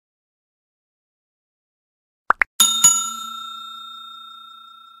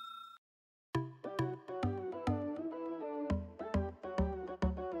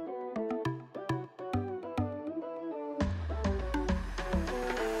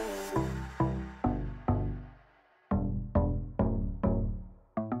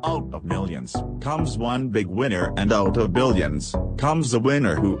Out of millions comes one big winner, and out of billions comes a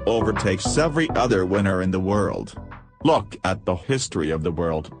winner who overtakes every other winner in the world. Look at the history of the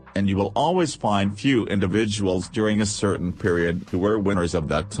world, and you will always find few individuals during a certain period who were winners of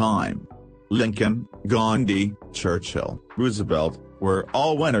that time. Lincoln, Gandhi, Churchill, Roosevelt were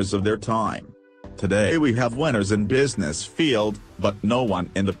all winners of their time. Today we have winners in business field, but no one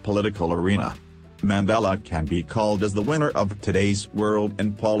in the political arena. Mandela can be called as the winner of today's world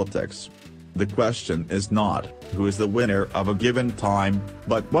in politics. The question is not, who is the winner of a given time,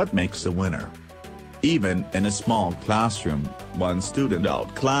 but what makes a winner. Even in a small classroom, one student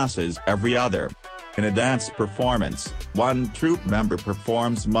outclasses every other. In a dance performance, one troupe member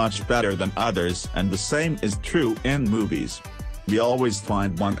performs much better than others, and the same is true in movies. We always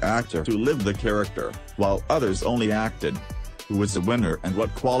find one actor to live the character, while others only acted. Who is a winner and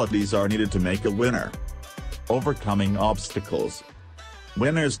what qualities are needed to make a winner? Overcoming obstacles.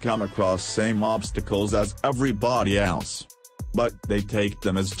 Winners come across same obstacles as everybody else. But they take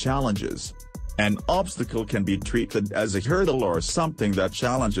them as challenges. An obstacle can be treated as a hurdle or something that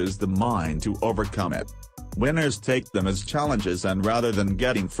challenges the mind to overcome it. Winners take them as challenges, and rather than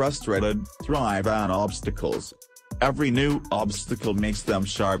getting frustrated, thrive on obstacles. Every new obstacle makes them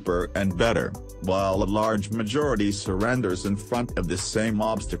sharper and better, while a large majority surrenders in front of the same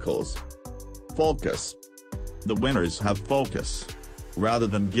obstacles. Focus. The winners have focus. Rather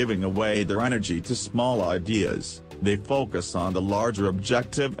than giving away their energy to small ideas, they focus on the larger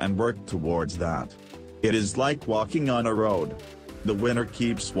objective and work towards that. It is like walking on a road. The winner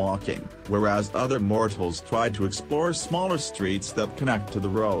keeps walking, whereas other mortals try to explore smaller streets that connect to the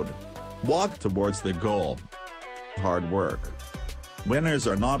road. Walk towards the goal. Hard work. Winners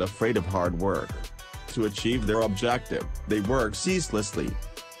are not afraid of hard work. To achieve their objective, they work ceaselessly.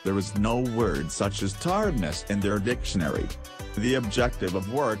 There is no word such as tiredness in their dictionary. The objective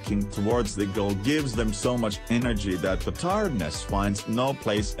of working towards the goal gives them so much energy that the tiredness finds no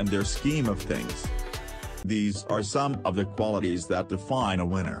place in their scheme of things. These are some of the qualities that define a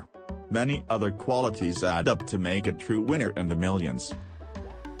winner. Many other qualities add up to make a true winner in the millions.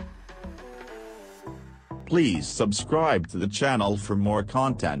 Please subscribe to the channel for more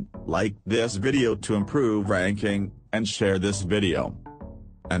content, like this video to improve ranking, and share this video.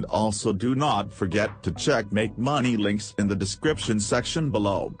 And also do not forget to check Make Money links in the description section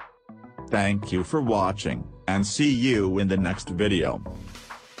below. Thank you for watching, and see you in the next video.